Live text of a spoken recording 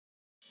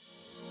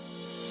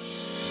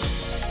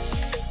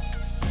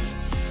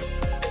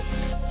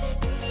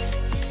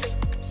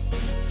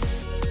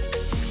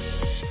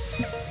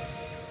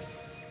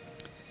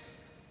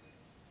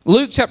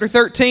Luke chapter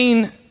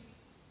 13,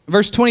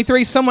 verse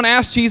 23, someone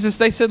asked Jesus,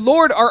 they said,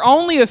 Lord, are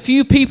only a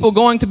few people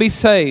going to be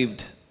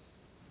saved?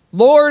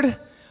 Lord,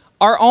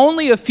 are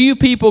only a few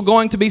people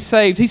going to be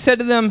saved? He said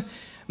to them,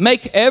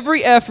 make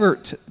every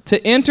effort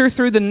to enter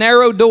through the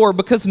narrow door,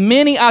 because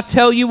many, I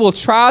tell you, will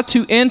try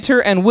to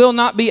enter and will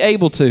not be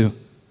able to.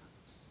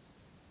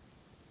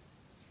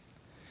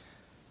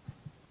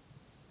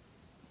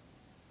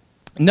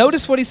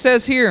 Notice what he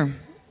says here.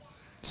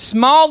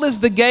 Small is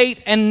the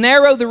gate and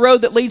narrow the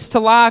road that leads to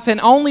life, and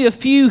only a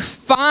few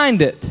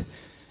find it.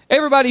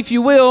 Everybody, if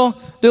you will,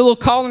 do a little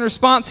call and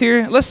response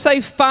here. Let's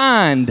say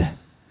find.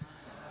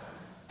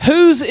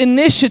 Whose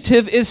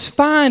initiative is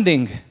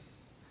finding?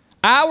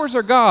 Ours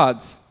or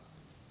God's?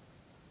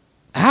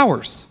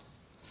 Ours.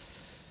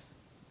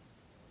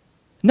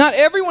 Not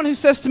everyone who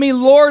says to me,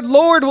 Lord,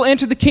 Lord, will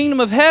enter the kingdom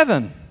of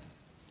heaven.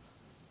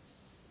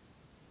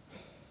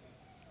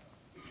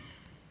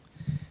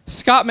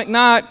 Scott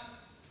McKnight,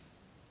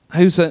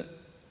 who's a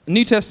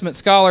New Testament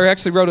scholar,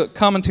 actually wrote a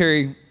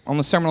commentary on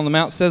the Sermon on the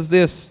Mount, says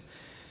this.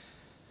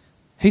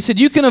 He said,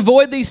 you can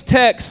avoid these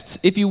texts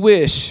if you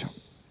wish,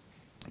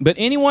 but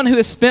anyone who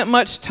has spent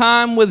much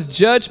time with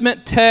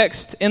judgment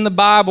text in the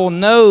Bible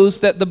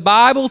knows that the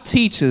Bible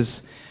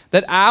teaches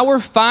that our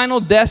final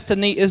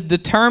destiny is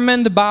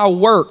determined by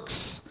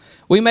works.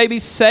 We may be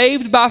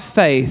saved by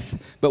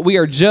faith, but we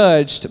are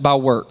judged by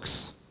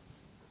works.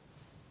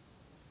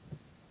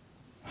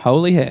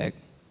 Holy heck.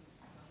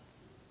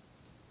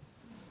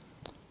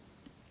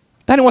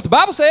 That ain't what the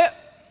Bible said.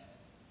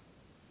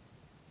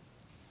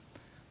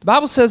 The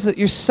Bible says that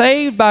you're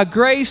saved by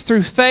grace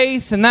through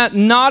faith, and that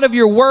not of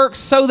your works,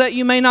 so that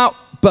you may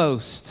not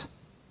boast.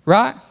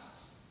 Right?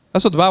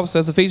 That's what the Bible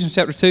says, Ephesians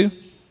chapter 2.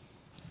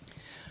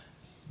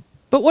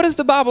 But what does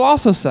the Bible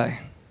also say?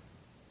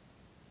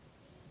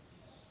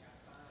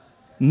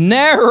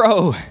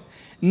 Narrow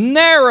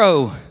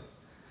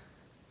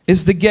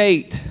is the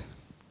gate.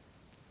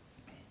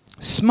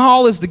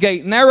 Small is the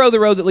gate, narrow the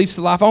road that leads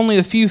to life. Only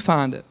a few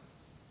find it.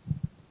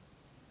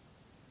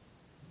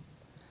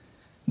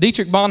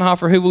 Dietrich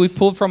Bonhoeffer, who we've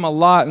pulled from a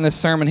lot in this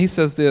sermon, he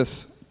says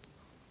this: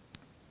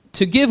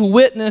 to give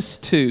witness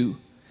to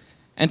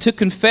and to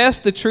confess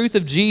the truth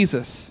of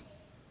Jesus,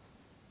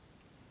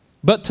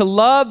 but to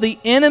love the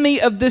enemy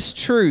of this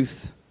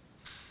truth,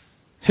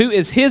 who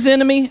is his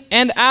enemy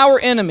and our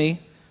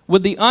enemy,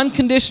 with the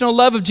unconditional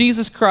love of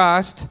Jesus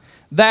Christ,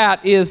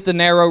 that is the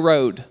narrow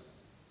road.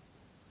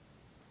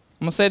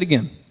 I'm going to say it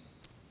again.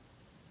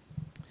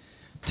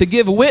 To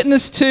give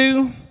witness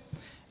to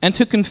and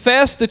to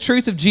confess the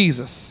truth of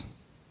Jesus,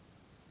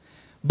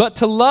 but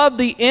to love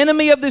the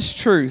enemy of this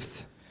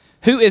truth,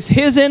 who is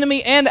his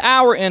enemy and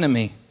our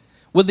enemy,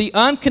 with the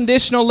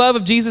unconditional love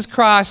of Jesus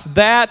Christ,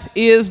 that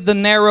is the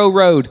narrow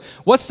road.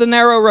 What's the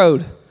narrow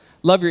road?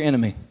 Love your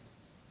enemy.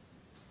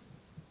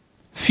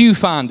 Few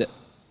find it.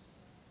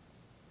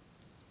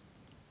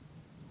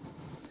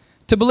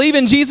 To believe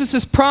in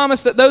Jesus'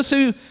 promise that those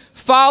who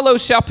follow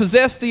shall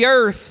possess the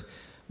earth,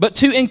 but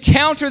to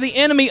encounter the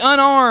enemy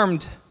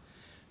unarmed,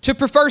 to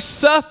prefer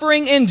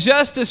suffering and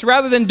injustice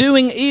rather than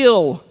doing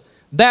ill,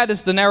 that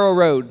is the narrow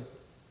road.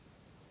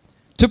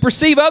 To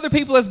perceive other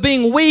people as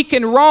being weak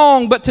and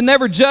wrong, but to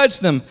never judge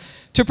them,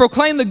 to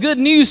proclaim the good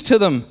news to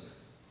them,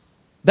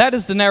 that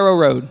is the narrow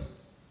road.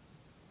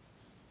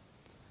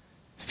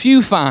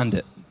 Few find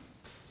it.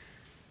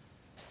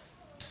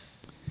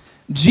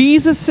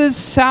 Jesus'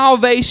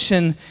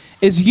 salvation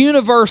is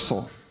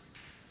universal.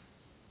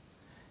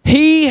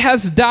 He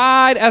has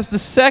died as the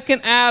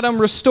second Adam,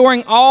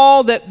 restoring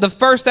all that the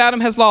first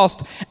Adam has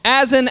lost.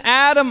 As in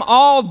Adam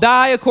all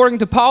die, according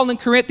to Paul in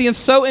Corinthians,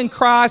 so in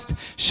Christ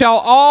shall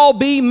all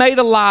be made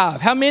alive.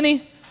 How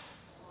many?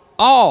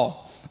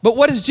 All. But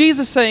what is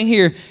Jesus saying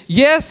here?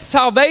 Yes,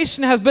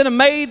 salvation has been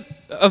made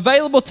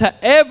available to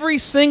every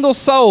single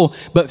soul,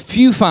 but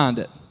few find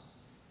it.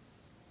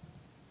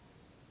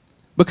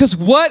 Because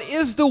what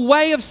is the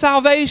way of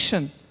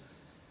salvation?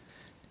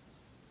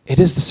 It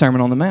is the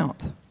Sermon on the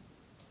Mount.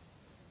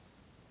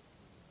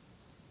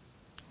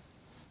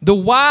 The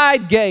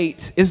wide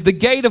gate is the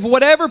gate of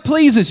whatever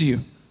pleases you.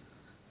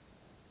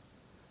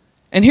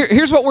 And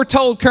here's what we're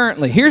told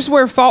currently. Here's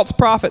where false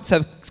prophets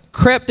have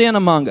crept in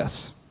among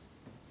us.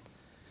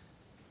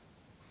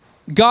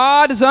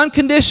 God is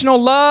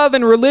unconditional love,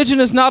 and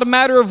religion is not a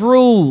matter of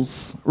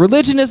rules.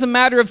 Religion is a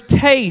matter of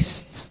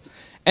tastes,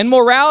 and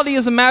morality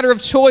is a matter of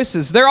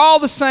choices. They're all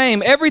the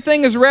same.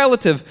 Everything is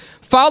relative.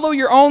 Follow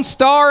your own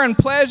star and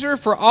pleasure,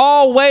 for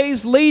all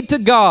ways lead to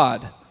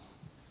God.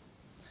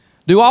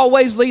 Do all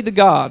ways lead to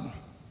God?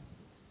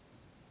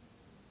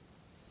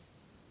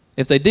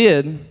 If they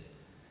did,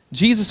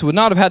 Jesus would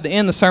not have had to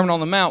end the Sermon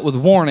on the Mount with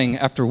warning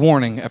after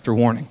warning after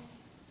warning.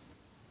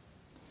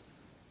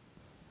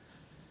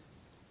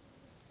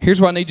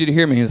 Here's what I need you to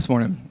hear me this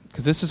morning,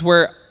 because this is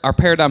where our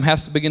paradigm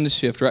has to begin to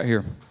shift right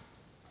here.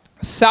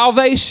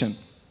 Salvation.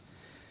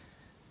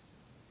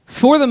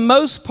 For the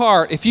most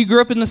part, if you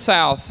grew up in the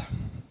South,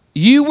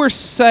 you were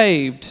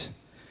saved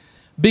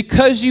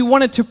because you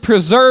wanted to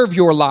preserve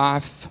your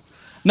life,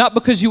 not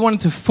because you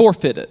wanted to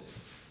forfeit it.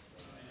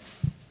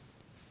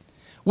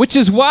 which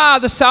is why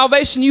the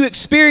salvation you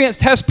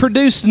experienced has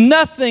produced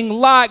nothing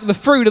like the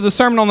fruit of the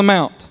Sermon on the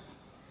Mount.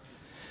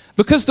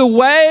 Because the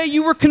way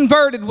you were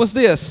converted was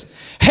this: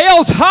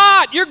 hell's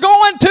hot. You're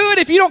going to it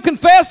if you don't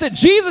confess that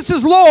Jesus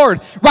is Lord.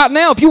 Right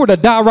now, if you were to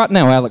die right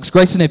now, Alex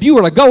Grayson, if you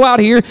were to go out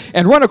here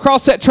and run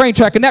across that train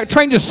track and that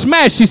train just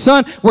smashed you,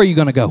 son, where are you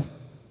going to go?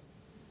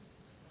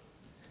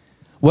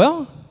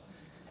 Well,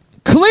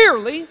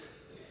 clearly,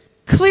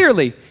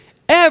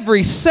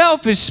 every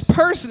selfish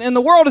person in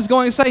the world is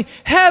going to say,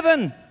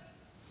 heaven.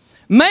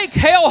 Make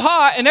hell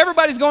hot and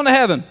everybody's going to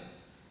heaven.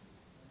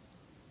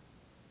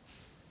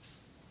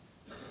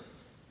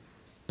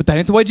 But that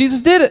ain't the way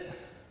Jesus did it.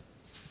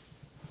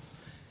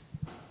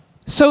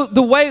 So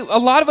the way a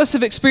lot of us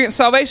have experienced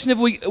salvation, if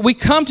we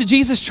come to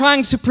Jesus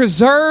trying to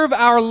preserve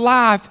our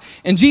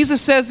life. And Jesus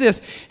says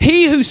this: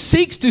 he who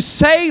seeks to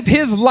save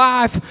his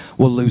life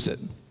will lose it.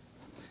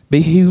 But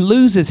he who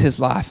loses his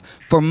life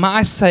for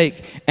my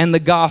sake and the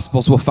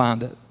gospel's will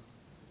find it.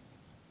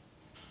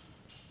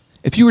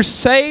 If you were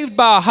saved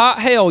by a hot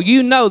hell,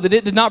 you know that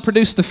it did not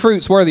produce the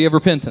fruits worthy of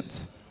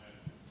repentance.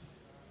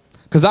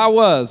 Because I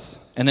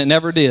was, and it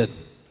never did.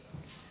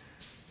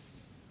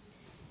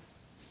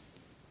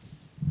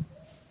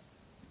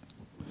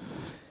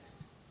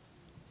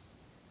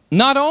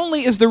 Not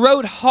only is the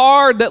road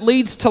hard that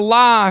leads to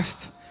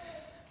life,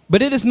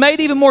 but it is made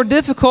even more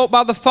difficult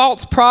by the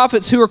false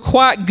prophets who are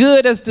quite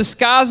good as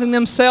disguising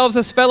themselves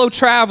as fellow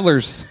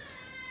travelers.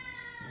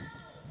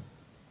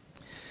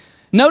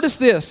 Notice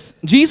this: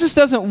 Jesus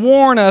doesn't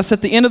warn us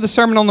at the end of the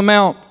Sermon on the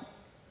Mount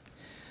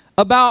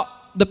about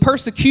the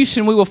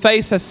persecution we will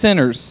face as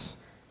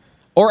sinners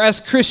or as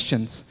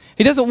Christians.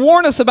 He doesn't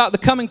warn us about the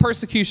coming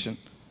persecution.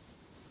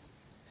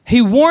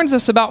 He warns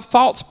us about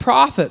false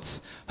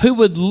prophets who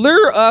would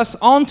lure us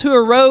onto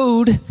a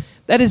road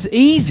that is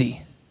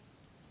easy.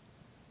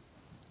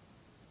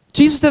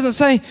 Jesus doesn't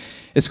say,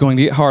 it's going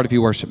to get hard if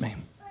you worship me.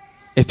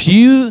 If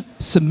you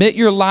submit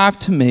your life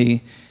to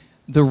me,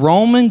 the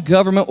Roman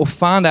government will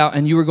find out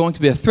and you are going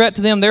to be a threat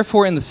to them.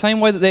 Therefore, in the same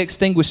way that they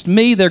extinguished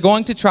me, they're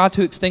going to try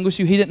to extinguish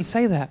you. He didn't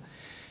say that.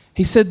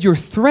 He said, your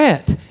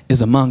threat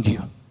is among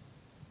you.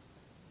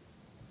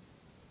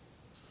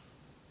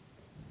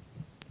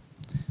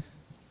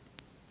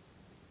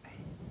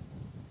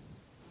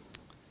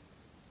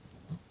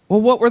 Well,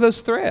 what were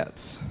those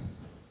threats?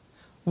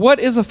 What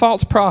is a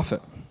false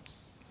prophet?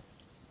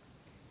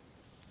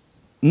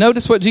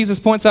 Notice what Jesus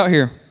points out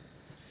here.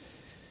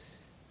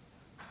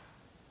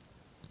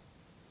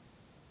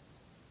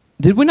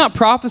 Did we not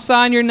prophesy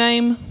in your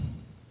name?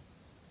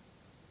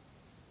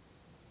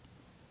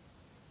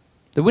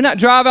 Did we not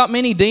drive out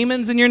many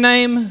demons in your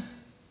name?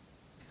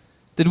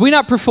 Did we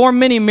not perform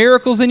many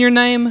miracles in your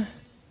name?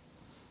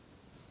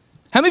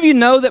 How many of you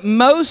know that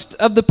most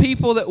of the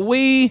people that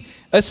we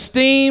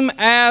esteem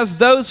as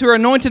those who are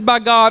anointed by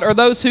God are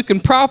those who can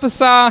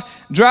prophesy,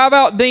 drive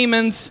out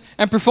demons,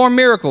 and perform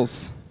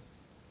miracles?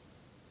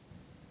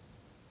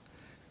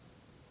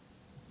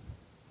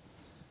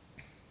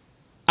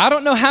 I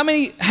don't know how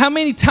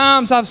many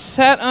times I've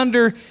sat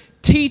under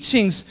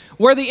teachings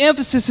where the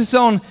emphasis is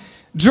on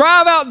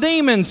drive out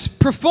demons,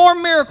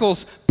 perform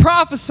miracles,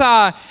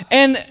 prophesy,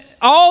 and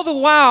all the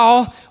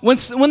while,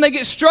 when they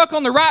get struck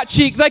on the right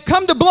cheek, they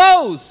come to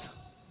blows.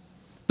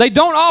 They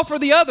don't offer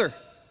the other.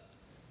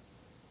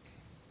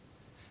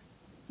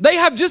 They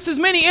have just as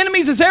many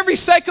enemies as every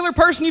secular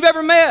person you've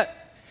ever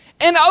met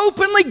and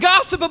openly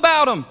gossip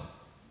about them.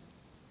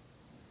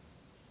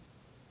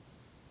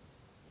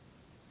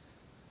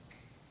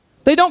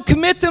 They don't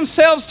commit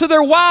themselves to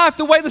their wife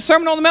the way the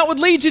Sermon on the Mount would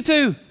lead you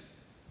to.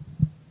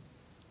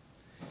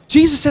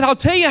 Jesus said, I'll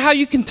tell you how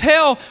you can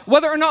tell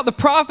whether or not the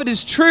prophet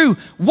is true.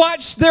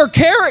 Watch their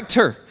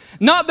character,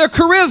 not their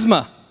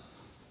charisma.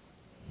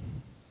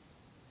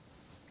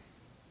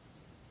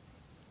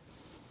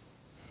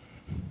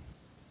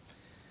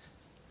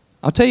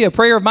 I'll tell you, a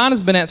prayer of mine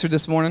has been answered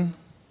this morning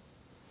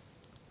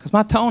because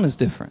my tone is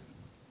different.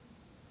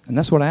 And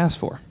that's what I asked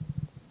for.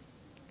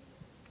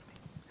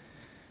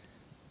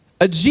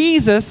 A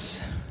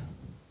Jesus,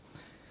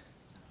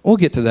 we'll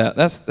get to that.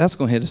 That's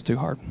going to hit us too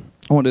hard.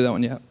 I won't do that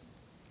one yet.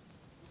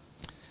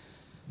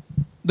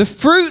 The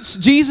fruits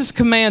Jesus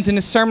commands in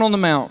his Sermon on the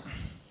Mount,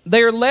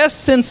 they are less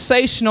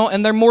sensational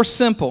and they're more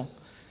simple.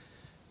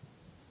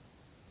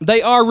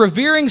 They are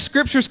revering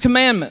Scripture's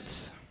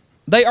commandments.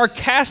 They are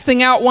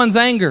casting out one's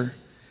anger.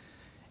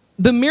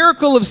 The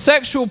miracle of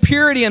sexual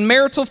purity and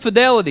marital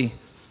fidelity.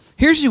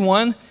 Here's you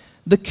one.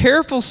 The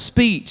careful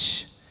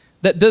speech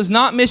that does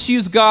not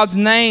misuse God's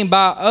name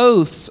by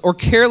oaths or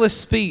careless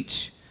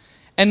speech.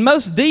 And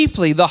most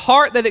deeply, the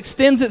heart that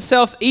extends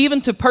itself even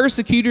to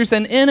persecutors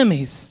and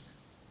enemies.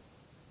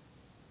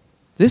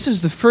 This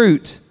is the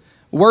fruit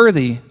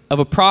worthy of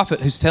a prophet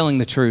who's telling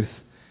the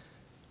truth.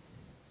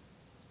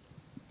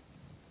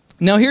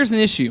 Now, here's an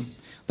issue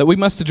that we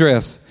must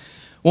address.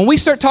 When we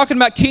start talking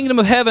about kingdom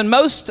of heaven,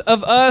 most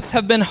of us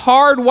have been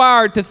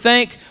hardwired to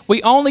think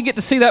we only get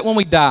to see that when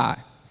we die.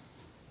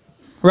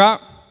 Right?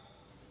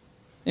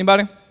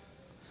 Anybody?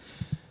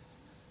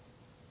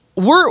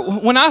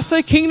 when I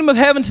say kingdom of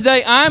heaven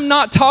today, I'm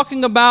not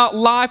talking about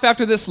life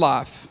after this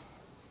life.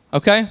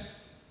 Okay?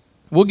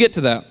 We'll get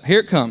to that. Here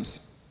it comes.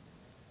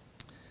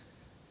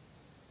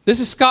 This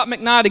is Scott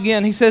McKnight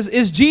again. He says,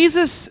 is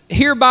Jesus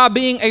hereby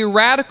being a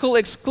radical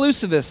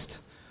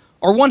exclusivist,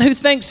 or one who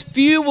thinks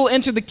few will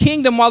enter the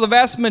kingdom while the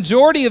vast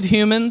majority of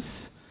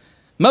humans,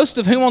 most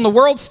of whom on the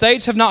world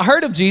stage have not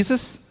heard of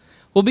Jesus,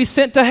 will be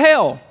sent to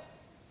hell?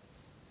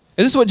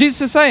 Is this what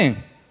Jesus is saying?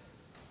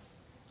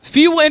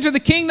 Few will enter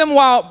the kingdom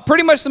while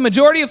pretty much the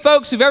majority of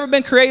folks who've ever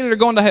been created are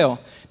going to hell.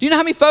 Do you know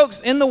how many folks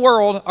in the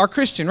world are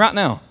Christian right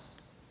now?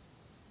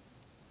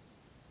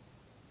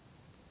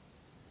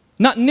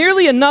 Not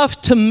nearly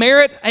enough to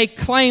merit a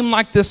claim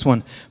like this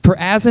one. For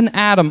as in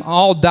Adam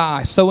all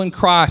die, so in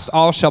Christ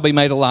all shall be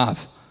made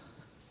alive.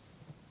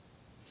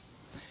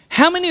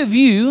 How many of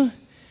you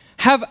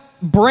have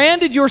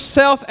branded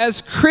yourself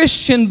as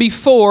Christian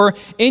before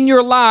in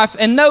your life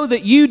and know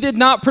that you did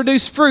not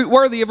produce fruit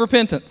worthy of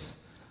repentance?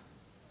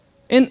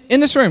 In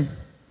this room.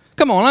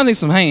 Come on, I need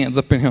some hands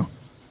up in here.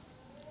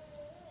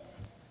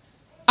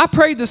 I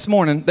prayed this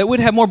morning that we'd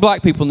have more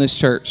black people in this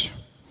church.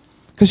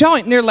 Because y'all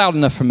ain't near loud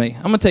enough for me.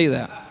 I'm going to tell you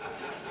that.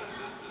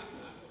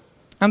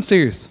 I'm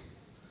serious.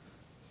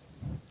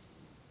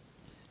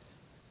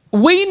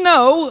 We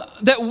know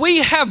that we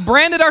have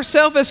branded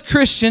ourselves as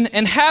Christian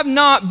and have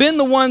not been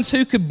the ones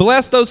who could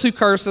bless those who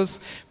curse us,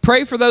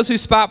 pray for those who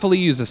spitefully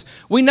use us.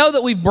 We know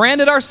that we've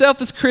branded ourselves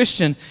as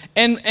Christian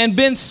and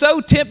been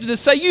so tempted to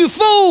say, you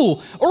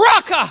fool,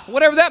 raka,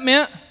 whatever that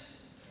meant.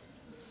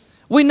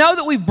 We know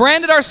that we've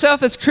branded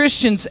ourselves as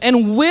Christians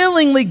and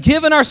willingly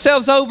given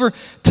ourselves over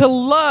to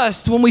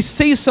lust when we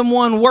see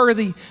someone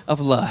worthy of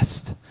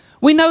lust.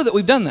 We know that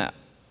we've done that.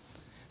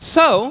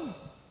 So,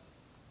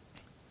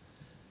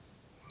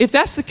 if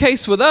that's the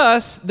case with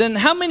us, then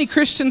how many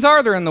Christians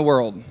are there in the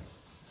world?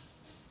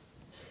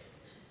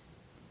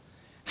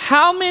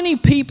 How many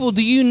people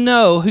do you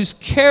know whose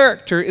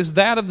character is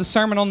that of the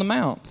Sermon on the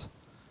Mount?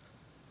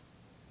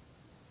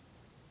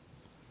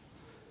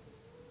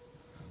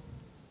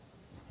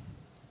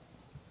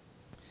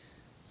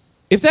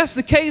 If that's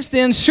the case,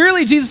 then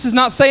surely Jesus is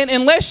not saying,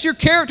 unless your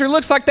character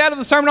looks like that of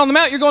the Sermon on the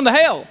Mount, you're going to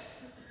hell.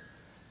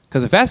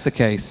 Because if that's the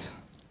case,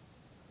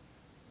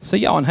 see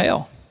y'all in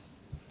hell.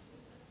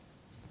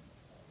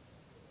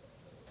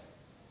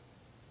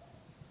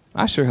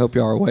 I sure hope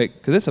y'all are awake,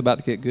 because it's about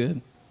to get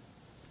good.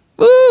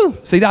 Woo!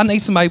 See, I need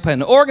somebody playing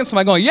the organ,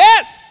 somebody going,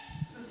 yes!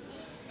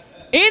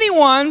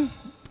 Anyone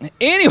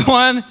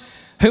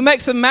who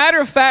makes a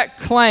matter-of-fact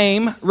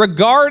claim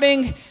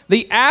regarding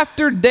the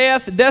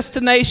after-death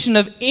destination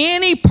of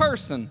any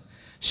person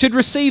should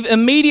receive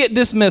immediate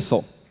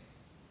dismissal.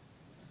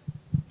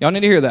 Y'all need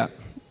to hear that.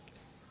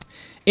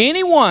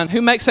 Anyone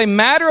who makes a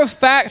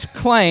matter-of-fact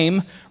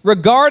claim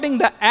regarding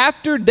the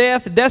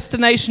after-death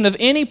destination of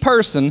any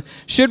person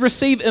should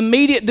receive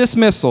immediate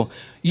dismissal.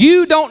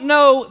 You don't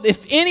know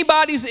if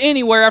anybody's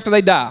anywhere after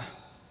they die.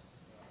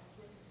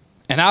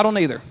 And I don't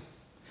either.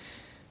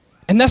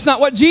 And that's not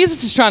what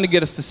Jesus is trying to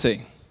get us to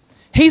see.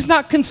 He's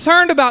not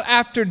concerned about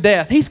after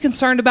death. He's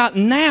concerned about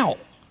now.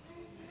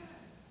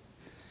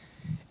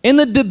 In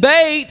the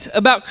debate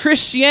about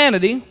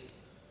Christianity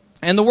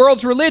and the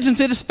world's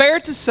religions, it is fair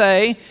to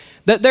say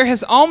that there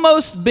has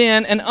almost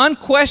been an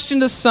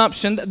unquestioned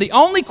assumption that the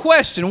only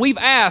question we've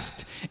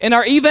asked in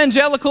our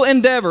evangelical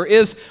endeavor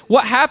is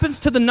what happens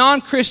to the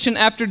non-Christian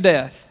after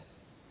death.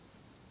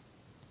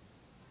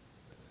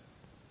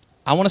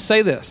 I want to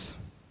say this.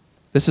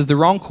 This is the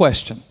wrong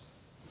question.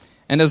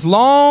 And as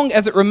long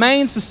as it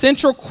remains the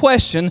central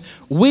question,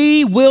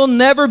 we will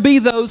never be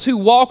those who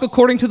walk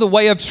according to the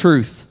way of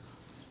truth.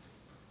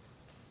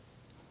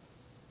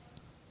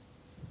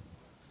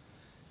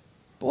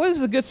 Boy, this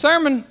is a good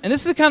sermon, and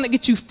this is the kind that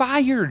gets you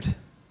fired.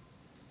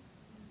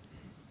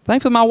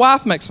 Thankfully, my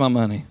wife makes my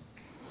money.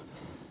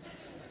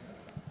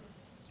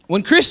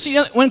 When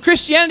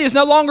Christianity is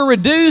no longer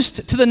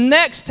reduced to the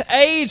next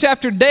age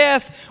after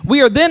death,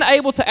 we are then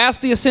able to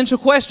ask the essential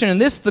question, and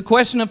this is the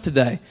question of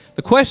today,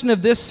 the question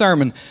of this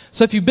sermon.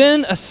 So if you've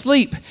been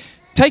asleep,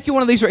 take you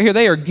one of these right here.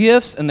 They are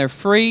gifts, and they're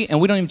free, and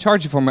we don't even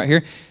charge you for them right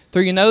here.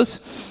 Through your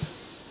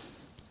nose.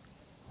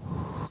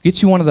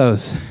 Get you one of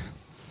those.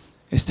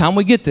 It's time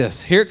we get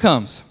this. Here it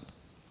comes.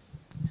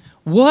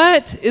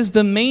 What is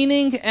the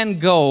meaning and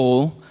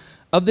goal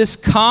of this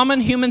common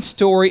human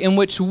story in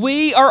which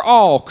we are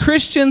all,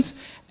 Christians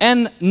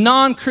and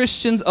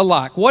non-Christians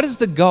alike? What is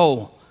the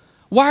goal?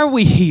 Why are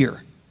we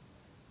here?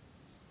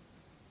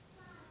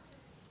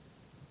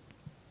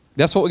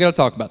 That's what we got to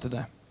talk about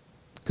today.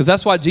 Because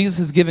that's why Jesus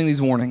is giving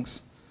these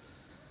warnings.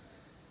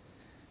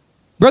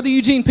 Brother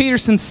Eugene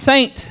Peterson,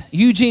 Saint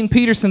Eugene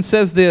Peterson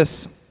says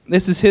this.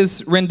 This is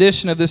his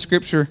rendition of this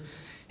scripture.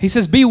 He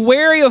says, "Be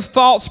wary of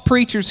false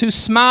preachers who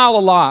smile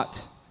a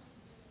lot."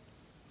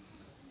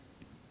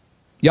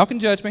 Y'all can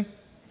judge me.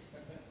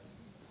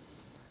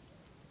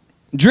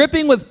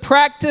 "Dripping with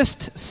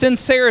practiced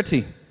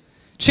sincerity.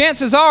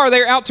 Chances are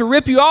they're out to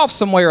rip you off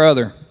some way or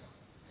other.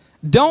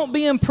 Don't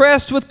be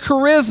impressed with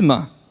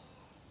charisma.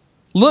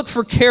 Look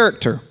for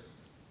character.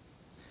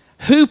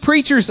 Who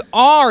preachers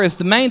are is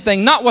the main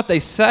thing, not what they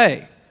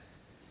say.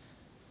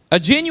 A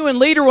genuine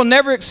leader will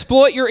never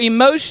exploit your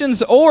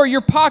emotions or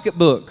your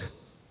pocketbook.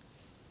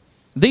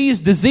 These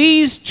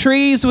diseased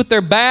trees with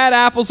their bad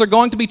apples are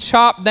going to be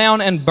chopped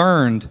down and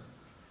burned.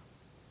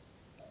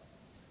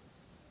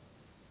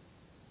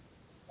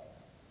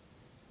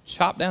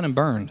 Chopped down and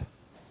burned.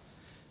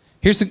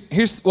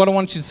 Here's what I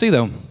want you to see,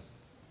 though.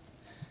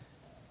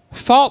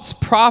 False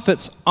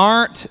prophets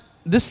aren't,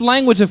 this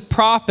language of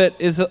prophet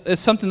is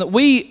something that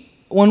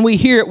when we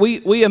hear it,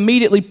 we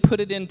immediately put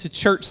it into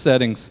church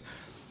settings.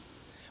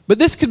 But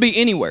this could be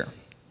anywhere.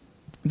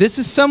 This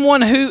is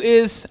someone who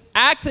is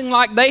acting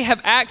like they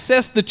have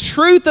accessed the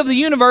truth of the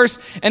universe,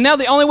 and now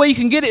the only way you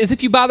can get it is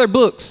if you buy their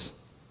books.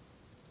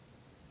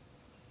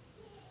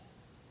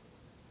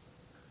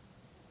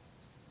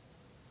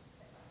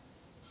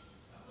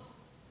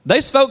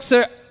 Those folks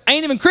that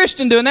ain't even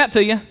Christian doing that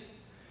to you.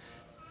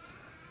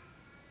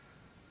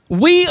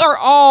 We are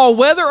all,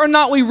 whether or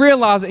not we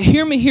realize it,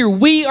 hear me here,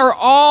 we are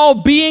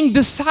all being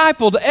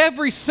discipled.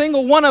 Every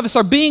single one of us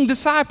are being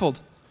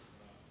discipled.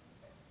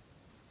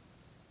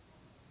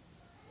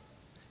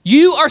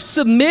 You are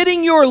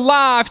submitting your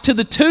life to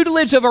the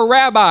tutelage of a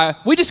rabbi.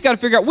 We just got to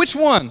figure out which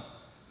one.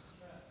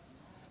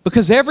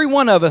 Because every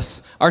one of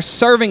us are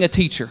serving a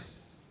teacher.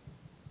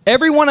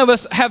 Every one of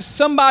us have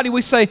somebody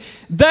we say,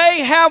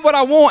 they have what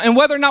I want, and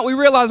whether or not we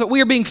realize that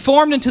we are being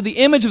formed into the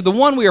image of the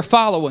one we are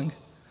following.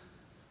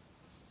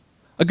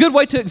 A good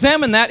way to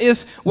examine that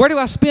is, where do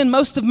I spend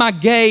most of my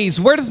gaze?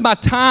 Where does my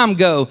time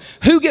go?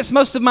 Who gets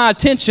most of my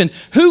attention?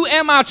 Who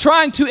am I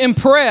trying to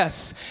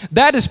impress?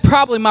 That is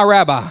probably my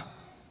rabbi.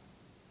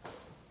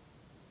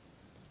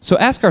 So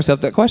ask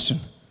ourselves that question.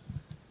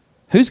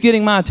 Who's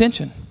getting my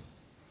attention?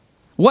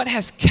 What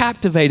has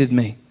captivated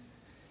me?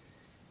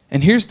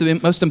 And here's the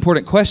most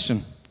important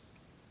question.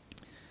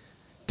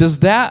 Does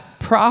that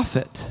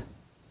prophet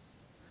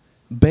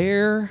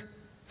bear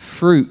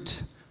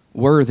fruit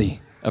worthy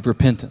of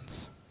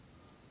repentance?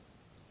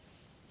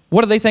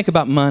 What do they think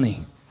about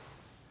money?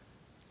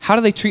 How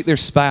do they treat their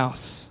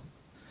spouse?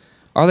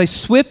 Are they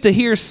swift to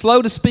hear,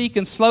 slow to speak,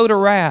 and slow to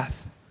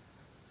wrath?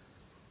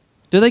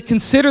 Do they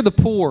consider the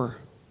poor?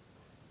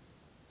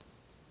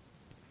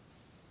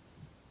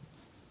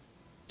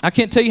 I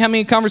can't tell you how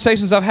many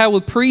conversations I've had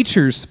with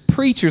preachers.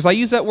 Preachers, I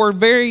use that word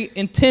very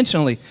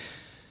intentionally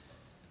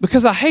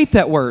because I hate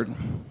that word.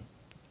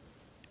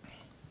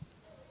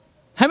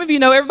 How many of you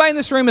know everybody in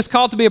this room is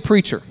called to be a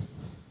preacher?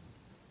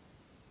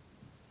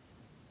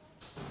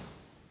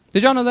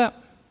 Did y'all know that?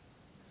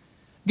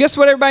 Guess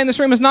what everybody in this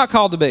room is not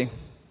called to be?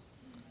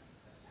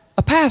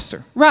 A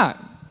pastor, right.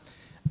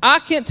 I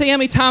can't tell you how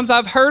many times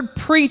I've heard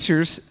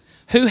preachers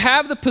who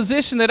have the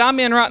position that I'm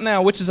in right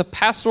now, which is a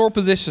pastoral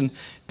position,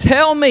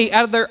 tell me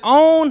out of their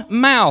own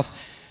mouth,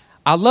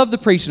 I love the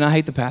preaching, I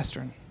hate the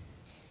pastoring.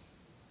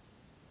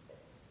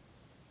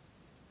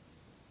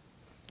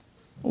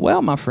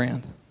 Well, my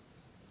friend,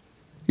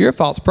 you're a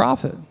false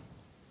prophet.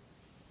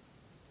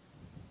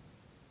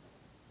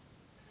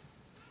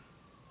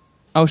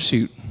 Oh,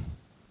 shoot.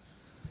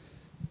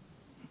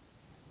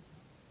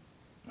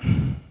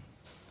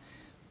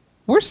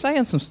 We're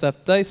saying some stuff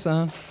today,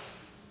 son.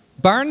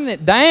 Burning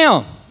it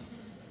down.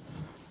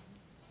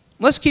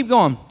 Let's keep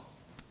going.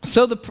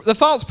 So the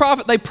false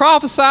prophet, they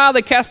prophesy,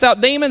 they cast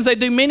out demons, they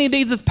do many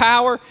deeds of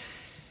power.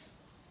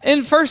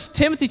 In 1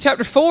 Timothy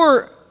chapter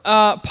 4,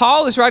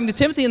 Paul is writing to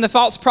Timothy, and the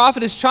false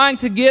prophet is trying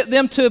to get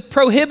them to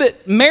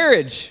prohibit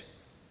marriage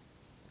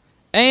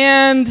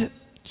and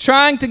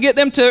trying to get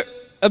them to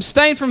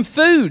abstain from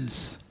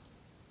foods.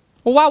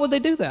 Well, why would they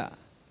do that?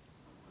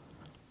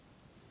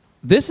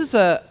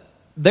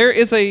 There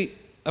is a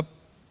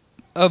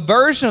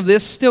version of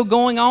this still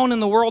going on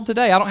in the world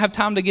today. I don't have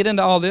time to get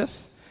into all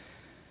this.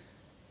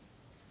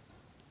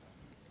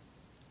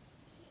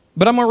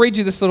 But I'm going to read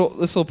you this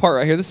little part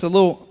right here. This is a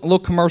little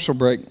commercial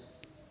break.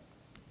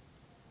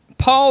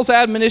 Paul's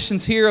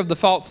admonitions here of the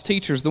false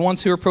teachers, the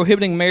ones who are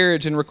prohibiting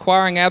marriage and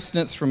requiring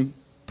abstinence from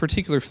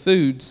particular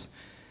foods,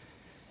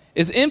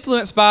 is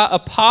influenced by a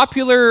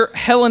popular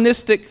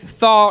Hellenistic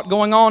thought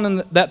going on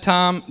in that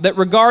time that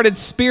regarded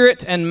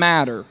spirit and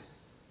matter.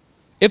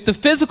 If the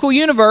physical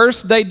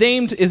universe they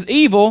deemed is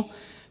evil,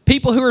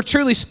 people who are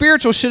truly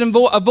spiritual should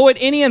avoid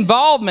any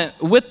involvement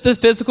with the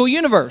physical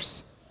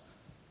universe.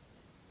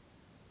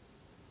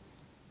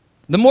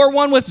 The more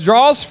one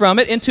withdraws from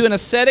it into an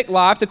ascetic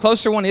life, the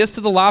closer one is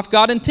to the life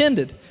God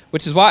intended,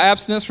 which is why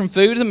abstinence from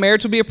food and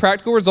marriage will be a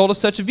practical result of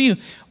such a view.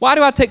 Why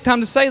do I take time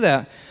to say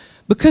that?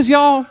 Because,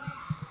 y'all,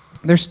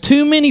 there's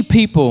too many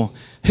people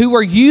who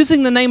are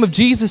using the name of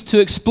Jesus to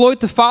exploit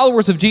the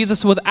followers of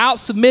Jesus without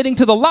submitting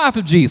to the life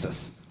of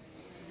Jesus.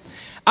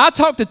 I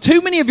talk to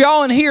too many of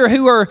y'all in here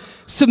who are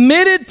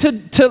submitted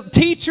to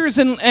teachers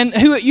and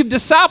who you've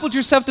discipled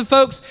yourself to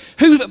folks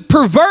who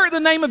pervert the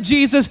name of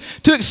Jesus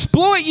to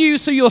exploit you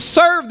so you'll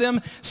serve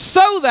them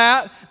so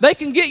that they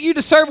can get you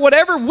to serve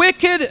whatever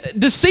wicked,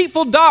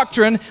 deceitful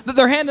doctrine that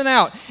they're handing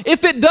out.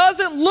 If it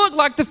doesn't look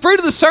like the fruit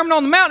of the Sermon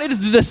on the Mount, it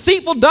is the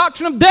deceitful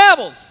doctrine of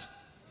devils.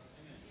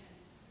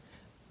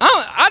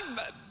 I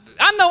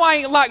I know I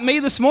ain't like me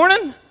this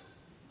morning.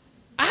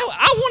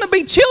 I want to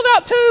be chilled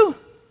out too.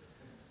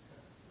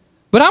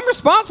 But I'm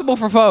responsible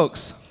for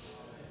folks.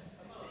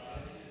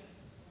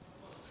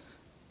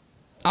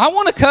 I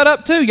want to cut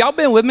up too. Y'all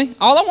been with me.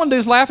 All I want to do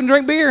is laugh and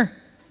drink beer.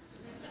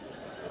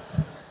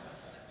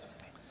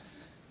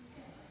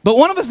 But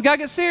one of us has got to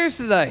get serious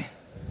today.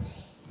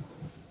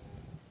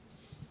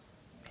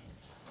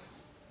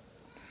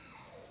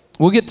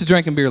 We'll get to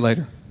drinking beer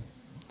later.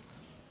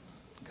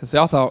 Because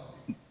y'all thought,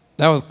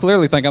 that would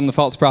clearly think I'm the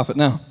false prophet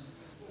now.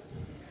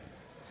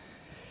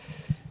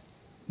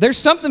 There's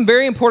something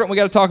very important we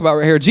got to talk about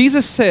right here.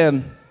 Jesus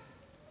said,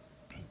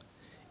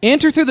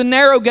 enter through the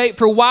narrow gate,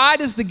 for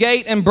wide is the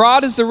gate and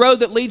broad is the road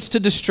that leads to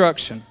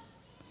destruction.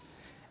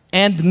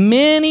 And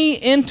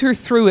many enter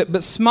through it,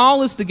 but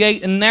small is the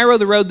gate and narrow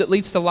the road that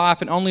leads to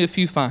life, and only a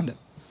few find it.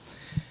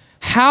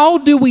 How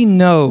do we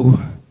know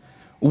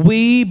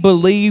we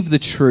believe the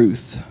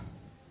truth?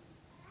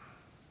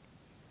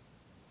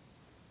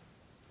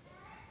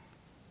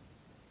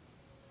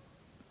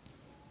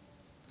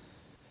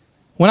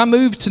 When I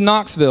moved to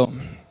Knoxville,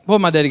 boy,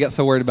 my daddy got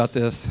so worried about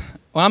this.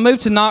 When I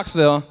moved to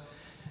Knoxville,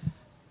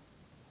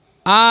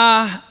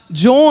 I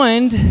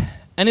joined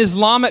an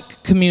Islamic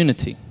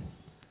community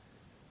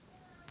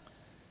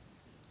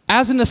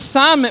as an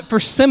assignment for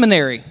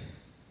seminary.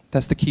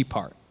 That's the key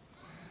part.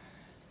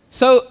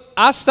 So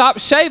I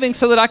stopped shaving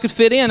so that I could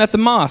fit in at the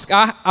mosque.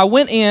 I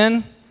went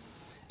in.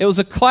 It was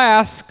a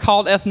class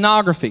called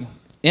ethnography.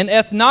 In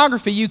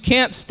ethnography, you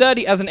can't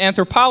study as an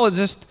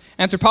anthropologist.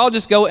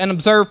 Anthropologists go and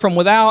observe from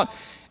without.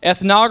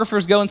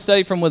 Ethnographers go and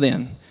study from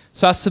within.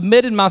 So I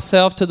submitted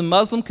myself to the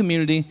Muslim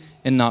community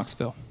in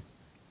Knoxville.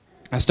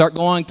 I start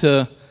going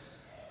to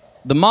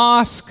the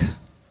mosque.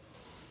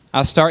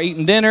 I start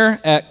eating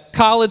dinner at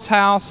Khalid's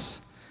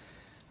house.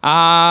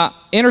 I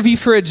interview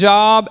for a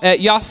job at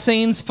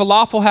Yasin's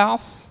Falafel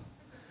House,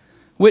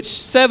 which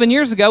 7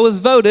 years ago was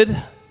voted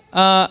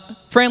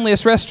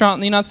friendliest restaurant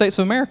in the United States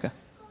of America.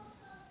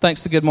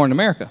 Thanks to Good Morning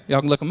America. Y'all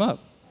can look them up.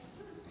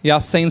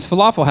 Yasin's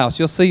Falafel House.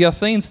 You'll see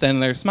Yasin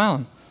standing there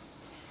smiling.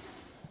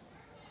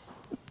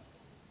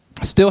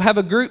 I still have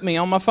a group me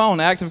on my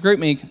phone, an active group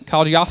me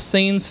called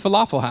Yasin's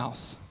Falafel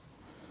House.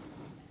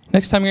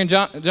 Next time you're in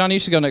Johnny, you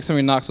should go next time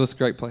you're in Knoxville. It's a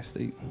great place to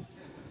eat.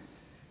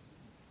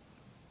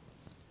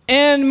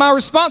 And my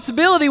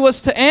responsibility was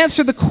to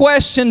answer the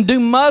question, do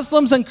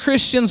Muslims and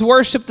Christians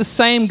worship the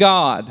same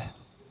God?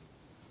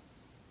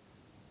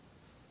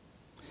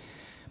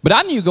 But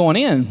I knew going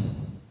in,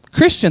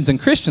 Christians and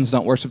Christians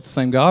don't worship the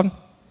same God.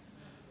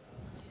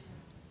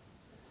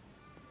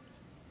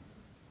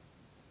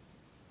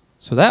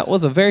 So that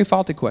was a very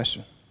faulty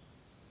question.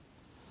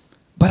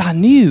 But I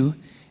knew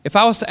if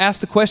I was to ask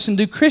the question,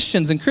 do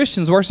Christians and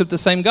Christians worship the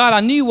same God?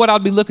 I knew what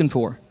I'd be looking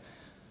for.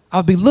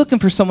 I'd be looking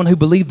for someone who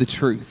believed the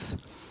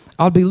truth.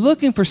 I'd be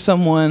looking for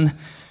someone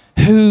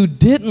who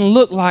didn't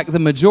look like the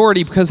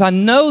majority, because I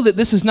know that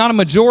this is not a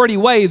majority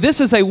way. This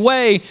is a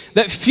way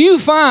that few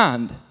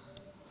find.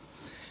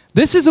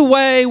 This is a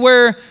way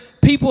where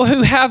people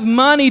who have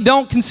money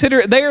don't consider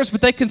it theirs,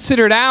 but they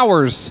consider it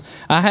ours.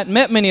 I hadn't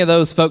met many of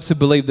those folks who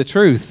believe the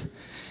truth.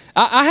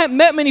 I hadn't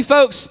met many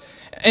folks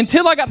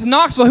until I got to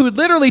Knoxville who would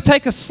literally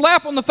take a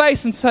slap on the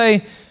face and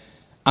say,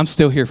 I'm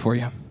still here for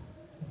you.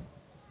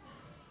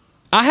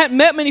 I hadn't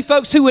met many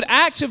folks who would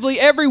actively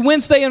every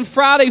Wednesday and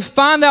Friday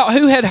find out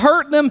who had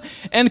hurt them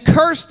and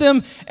cursed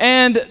them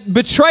and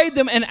betrayed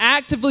them and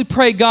actively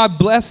pray God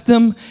bless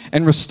them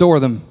and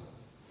restore them.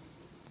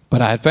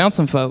 But I had found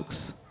some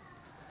folks.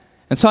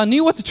 And so I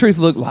knew what the truth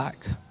looked like.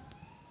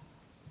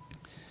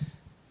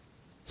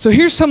 So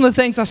here's some of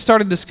the things I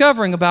started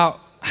discovering about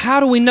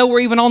how do we know we're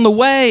even on the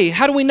way?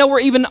 How do we know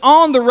we're even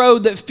on the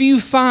road that few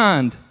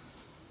find?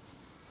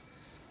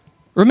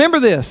 Remember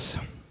this,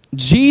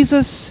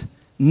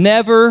 Jesus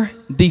never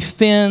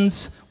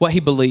defends what he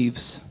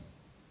believes.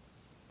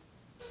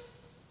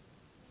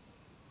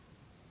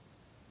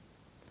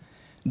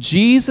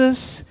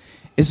 Jesus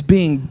is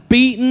being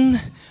beaten,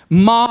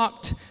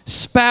 mocked,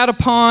 spat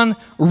upon,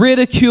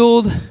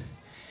 ridiculed,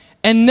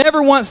 and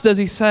never once does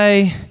he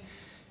say,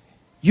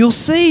 you'll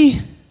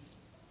see,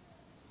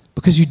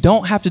 because you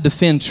don't have to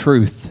defend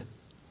truth.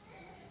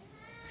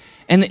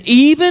 And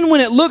even when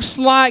it looks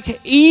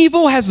like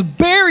evil has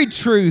buried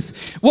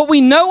truth, what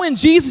we know in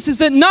Jesus is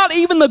that not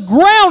even the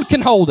ground can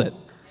hold it.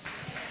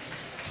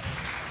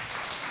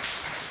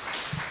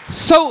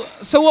 So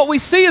what we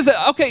see is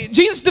that, okay,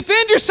 Jesus,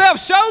 defend yourself.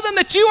 Show them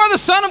that you are the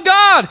Son of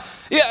God.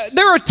 Yeah,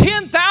 there are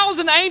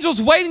 10,000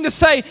 angels waiting to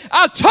say,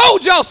 I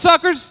told y'all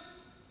suckers.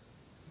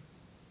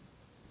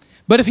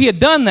 But if he had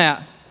done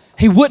that,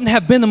 he wouldn't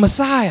have been the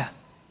Messiah.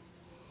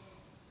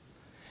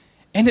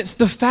 And it's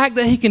the fact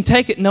that he can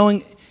take it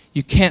knowing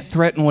you can't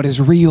threaten what is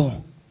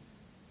real.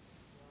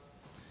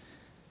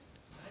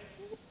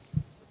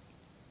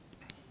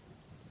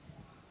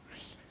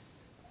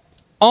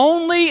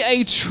 Only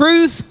a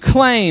truth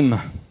claim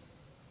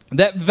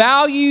that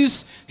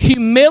values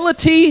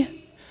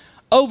humility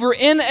over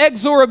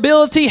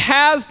inexorability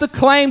has the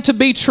claim to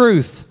be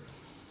truth.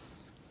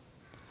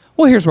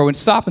 Well, here's where we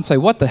stop and say,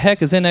 what the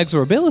heck is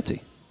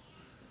inexorability?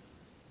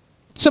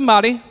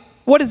 Somebody,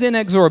 what is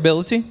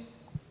inexorability?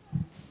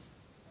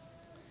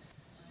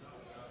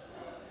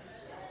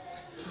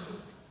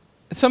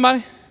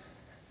 Somebody?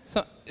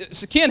 So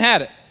Ken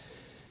had it.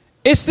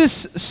 It's this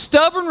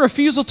stubborn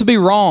refusal to be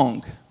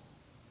wrong.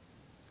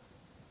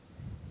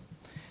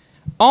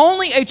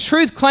 Only a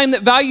truth claim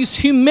that values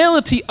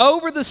humility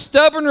over the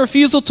stubborn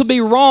refusal to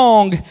be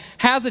wrong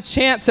has a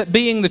chance at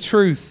being the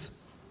truth.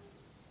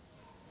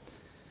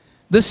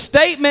 The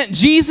statement,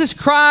 Jesus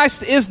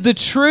Christ is the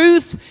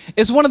truth,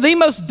 is one of the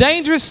most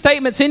dangerous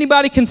statements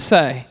anybody can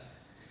say.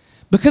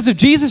 Because if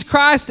Jesus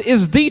Christ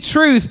is the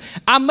truth,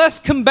 I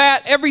must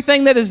combat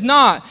everything that is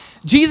not.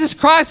 Jesus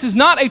Christ is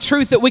not a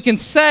truth that we can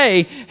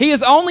say. He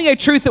is only a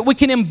truth that we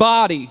can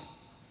embody.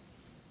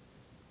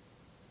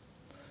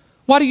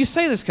 Why do you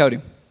say this, Cody?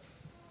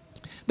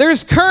 There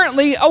is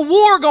currently a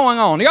war going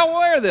on. Are y'all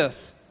aware of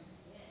this?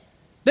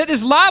 That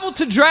is liable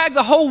to drag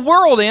the whole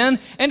world in,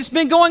 and it's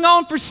been going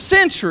on for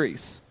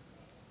centuries.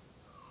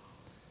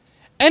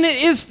 And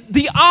it is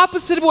the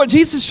opposite of what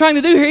Jesus is trying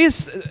to do here. He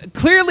is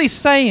clearly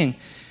saying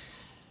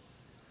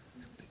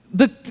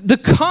the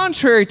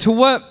contrary to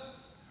what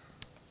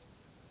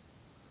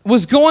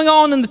was going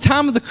on in the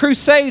time of the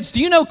Crusades.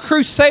 Do you know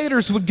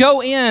crusaders would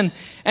go in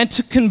and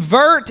to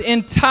convert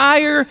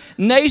entire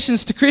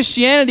nations to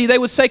Christianity, they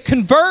would say,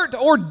 convert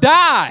or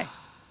die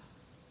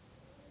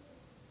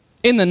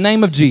in the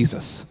name of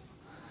Jesus.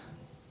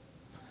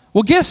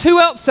 Well, guess who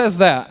else says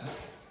that?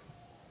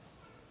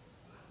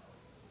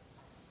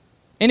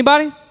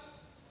 Anybody?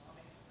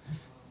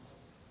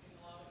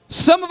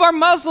 Some of our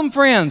Muslim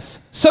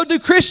friends. So do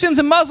Christians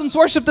and Muslims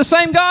worship the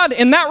same God?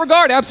 In that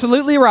regard,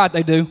 absolutely right,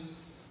 they do.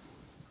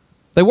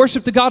 They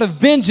worship the God of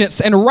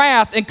vengeance and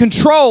wrath and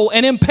control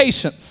and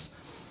impatience.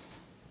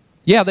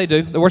 Yeah, they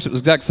do. They worship the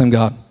exact same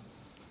God.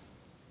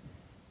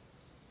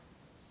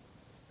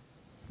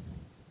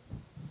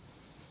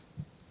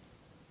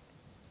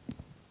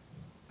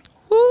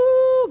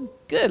 Woo!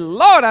 Good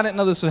Lord, I didn't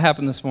know this would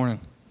happen this morning.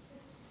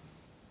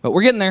 But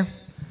we're getting there.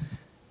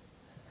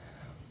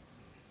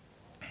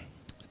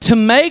 To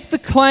make the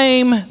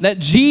claim that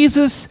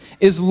Jesus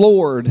is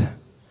Lord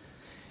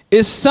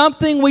is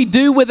something we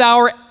do with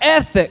our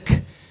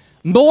ethic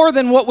more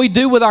than what we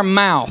do with our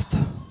mouth.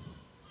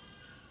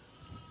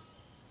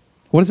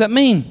 What does that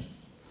mean?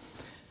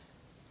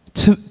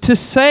 To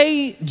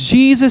say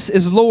Jesus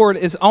is Lord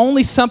is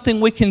only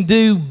something we can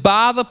do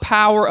by the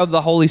power of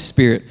the Holy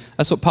Spirit.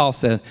 That's what Paul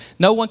said.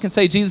 No one can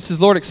say Jesus is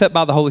Lord except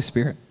by the Holy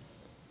Spirit.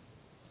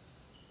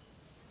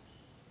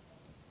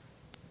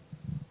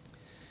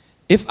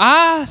 If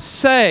I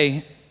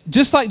say,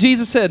 just like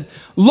Jesus said,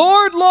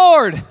 Lord,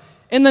 Lord,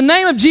 in the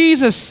name of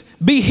Jesus,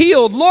 be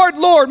healed. Lord,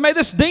 Lord, may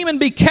this demon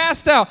be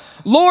cast out.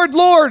 Lord,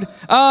 Lord,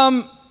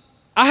 I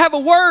have a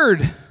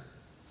word.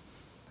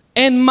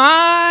 And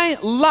my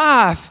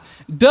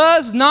life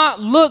does not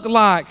look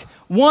like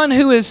one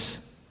who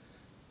is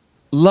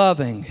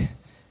loving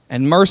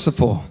and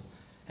merciful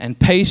and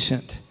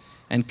patient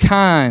and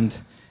kind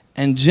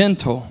and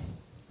gentle,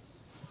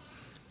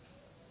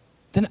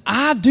 then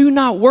I do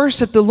not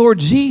worship the Lord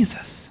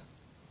Jesus.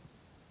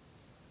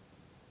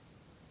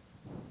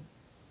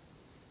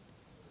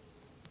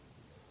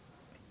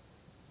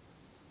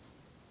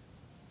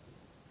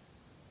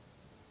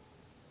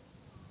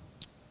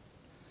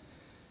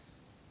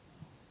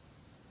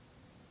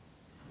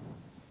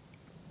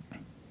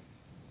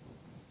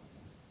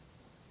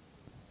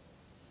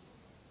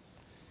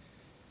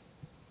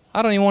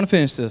 I don't even want to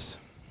finish this.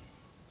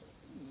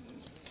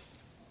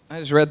 I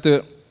just read through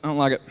it. I don't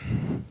like it.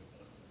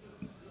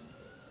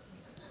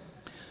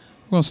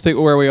 We're going to stick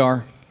with where we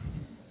are.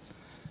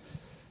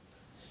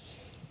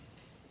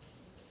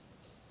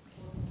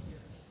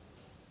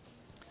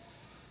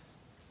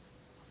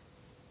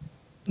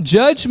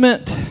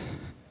 Judgment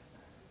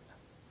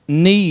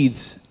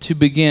needs to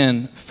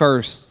begin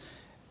first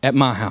at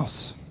my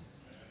house.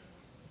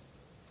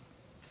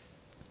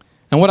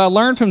 And what I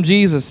learned from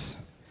Jesus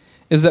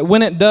is that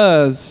when it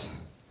does,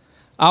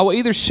 I will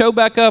either show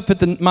back up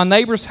at my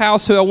neighbor's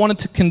house who I wanted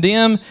to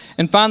condemn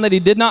and find that he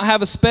did not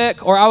have a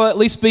speck, or I will at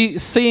least be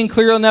seeing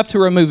clearly enough to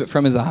remove it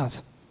from his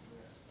eyes.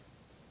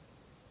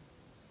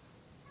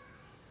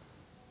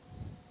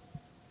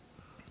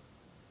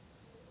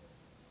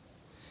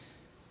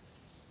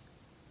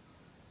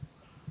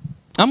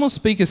 I'm going to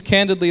speak as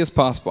candidly as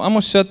possible. I'm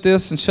going to shut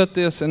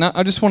this, and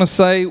I just want to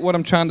say what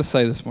I'm trying to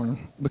say this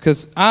morning,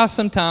 because I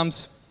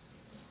sometimes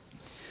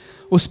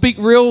will speak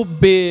real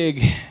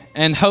big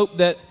and hope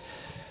that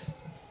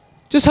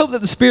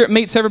the Spirit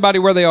meets everybody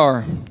where they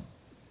are.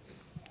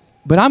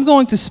 But I'm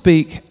going to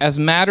speak as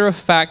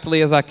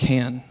matter-of-factly as I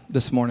can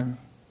this morning.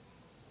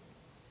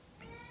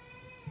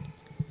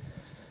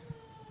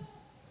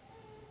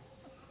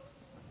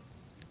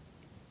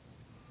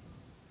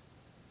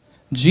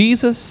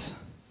 Jesus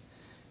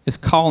is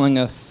calling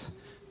us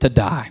to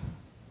die.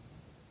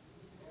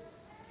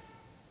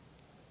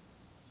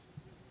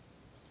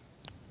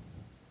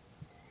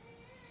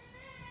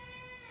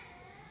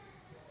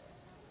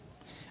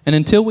 And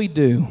until we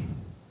do,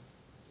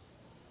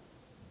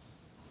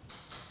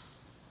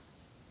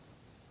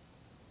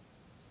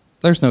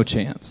 There's no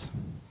chance.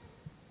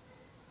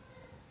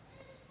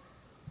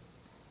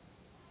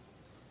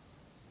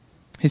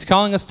 He's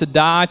calling us to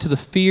die to the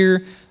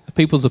fear of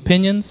people's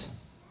opinions.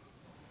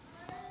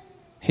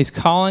 He's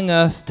calling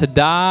us to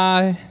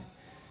die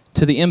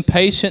to the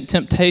impatient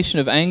temptation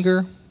of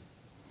anger.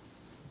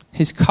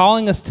 He's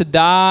calling us to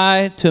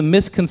die to a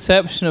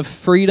misconception of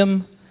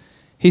freedom.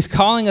 He's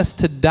calling us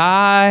to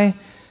die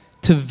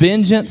to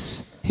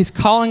vengeance. He's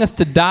calling us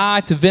to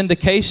die to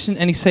vindication.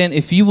 And he's saying,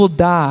 if you will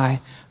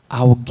die,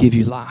 I will give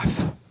you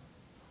life.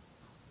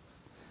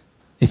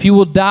 If you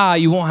will die,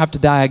 you won't have to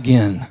die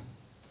again.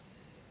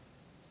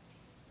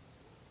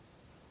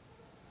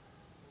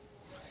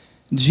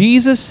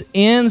 Jesus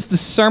ends the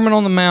Sermon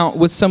on the Mount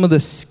with some of the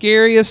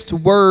scariest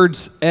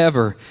words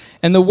ever.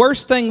 And the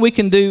worst thing we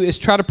can do is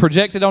try to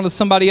project it onto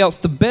somebody else.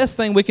 The best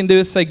thing we can do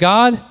is say,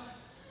 God,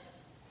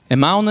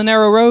 am I on the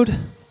narrow road?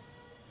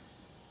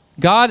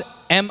 God,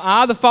 am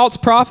I the false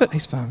prophet?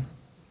 He's fine.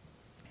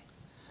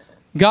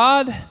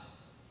 God,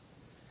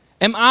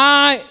 am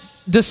I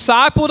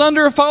discipled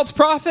under a false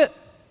prophet?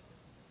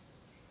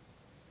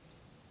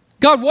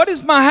 God, what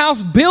is my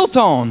house built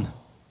on?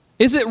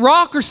 Is it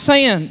rock or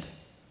sand?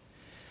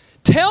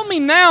 Tell me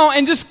now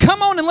and just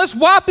come on and let's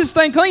wipe this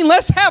thing clean.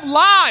 Let's have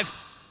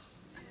life.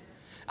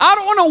 I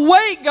don't want to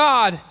wait,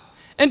 God,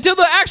 until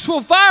the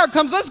actual fire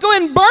comes. Let's go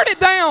ahead and burn it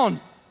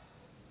down.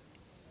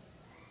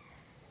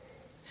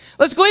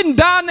 Let's go ahead and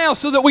die now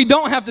so that we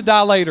don't have to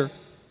die later.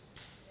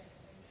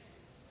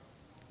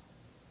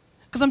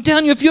 Because I'm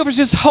telling you, if you ever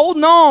just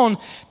holding on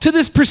to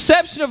this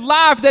perception of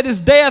life that is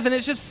death and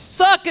it's just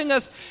sucking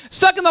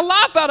the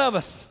life out of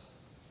us.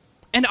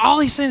 And all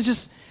he's saying is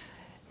just,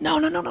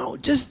 no.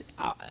 Just,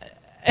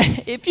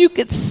 if you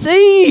could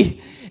see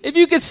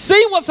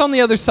what's on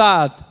the other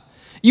side,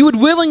 you would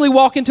willingly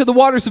walk into the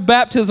waters of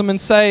baptism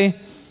and say,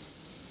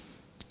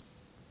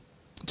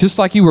 just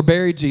like you were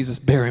buried, Jesus,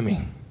 bury me.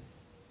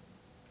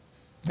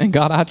 And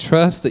God, I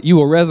trust that you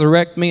will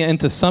resurrect me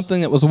into something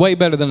that was way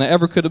better than I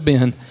ever could have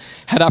been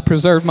had I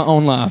preserved my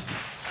own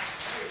life.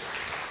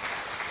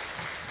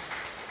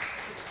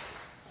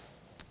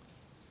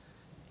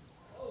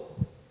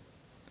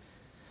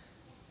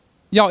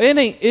 Y'all, it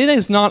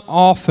is not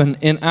often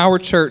in our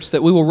church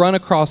that we will run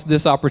across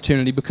this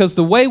opportunity, because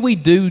the way we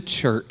do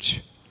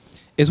church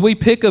is we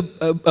pick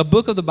a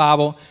book of the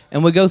Bible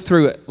and we go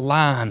through it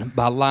line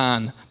by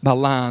line by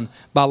line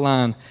by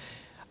line.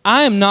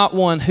 I am not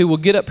one who will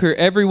get up here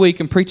every week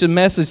and preach a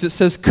message that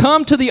says,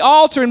 come to the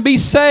altar and be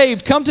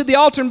saved. Come to the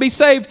altar and be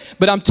saved.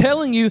 But I'm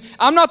telling you,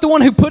 I'm not the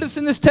one who put us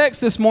in this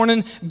text this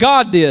morning.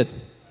 God did.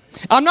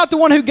 I'm not the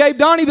one who gave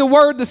Donnie the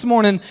word this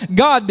morning.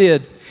 God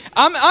did.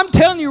 I'm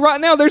telling you right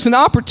now, there's an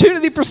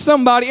opportunity for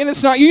somebody, and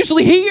it's not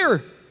usually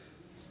here.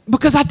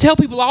 Because I tell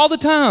people all the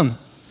time,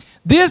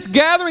 this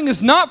gathering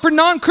is not for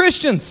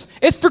non-Christians.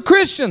 It's for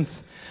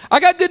Christians. I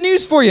got good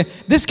news for you.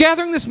 This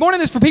gathering this morning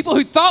is for people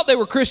who thought they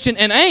were Christian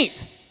and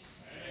ain't.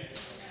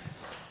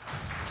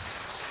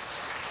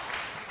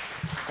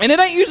 And it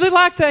ain't usually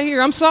like that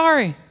here. I'm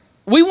sorry.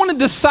 We want to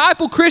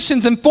disciple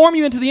Christians and form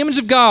you into the image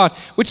of God,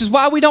 which is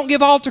why we don't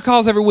give altar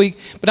calls every week.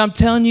 But I'm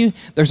telling you,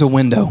 there's a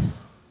window.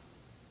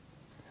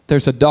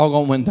 There's a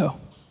doggone window.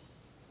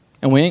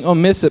 And we ain't going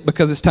to miss it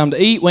because it's time to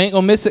eat. We ain't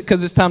going to miss it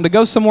because it's time to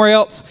go somewhere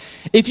else.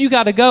 If you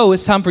got to go,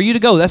 it's time for you to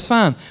go. That's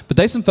fine. But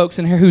there's some folks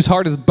in here whose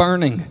heart is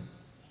burning.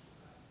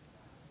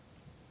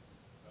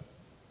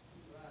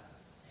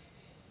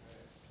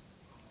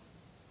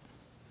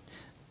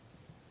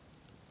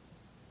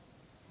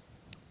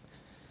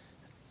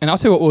 And I'll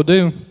tell you what we'll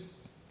do.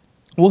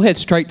 We'll head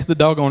straight to the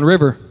doggone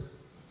river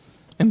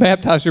and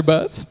baptize your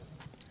butts.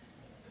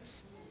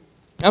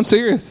 I'm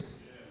serious.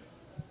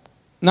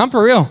 No, I'm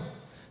for real.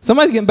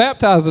 Somebody's getting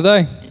baptized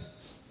today.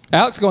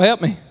 Alex is going to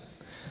help me.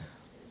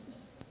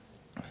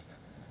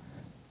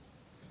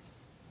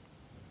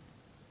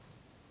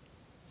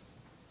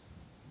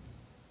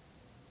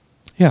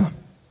 Yeah.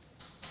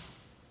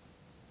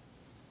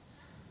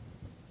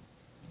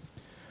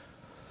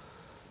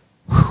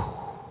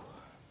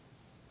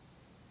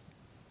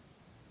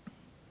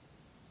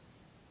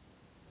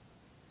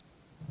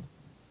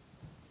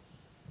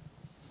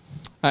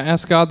 I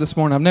asked God this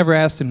morning, I've never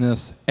asked him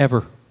this,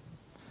 ever.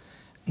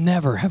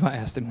 Never have I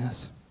asked him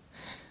this.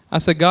 I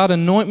said, God,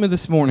 anoint me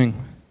this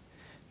morning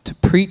to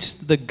preach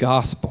the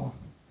gospel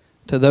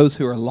to those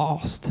who are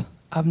lost.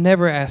 I've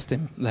never asked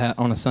him that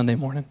on a Sunday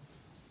morning,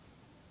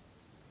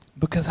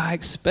 because I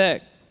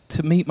expect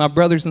to meet my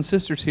brothers and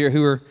sisters here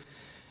who are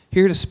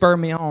here to spur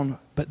me on.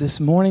 But this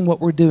morning what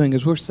we're doing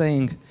is we're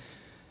saying,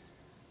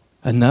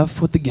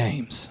 enough with the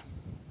games.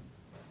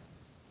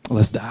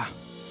 Let's die.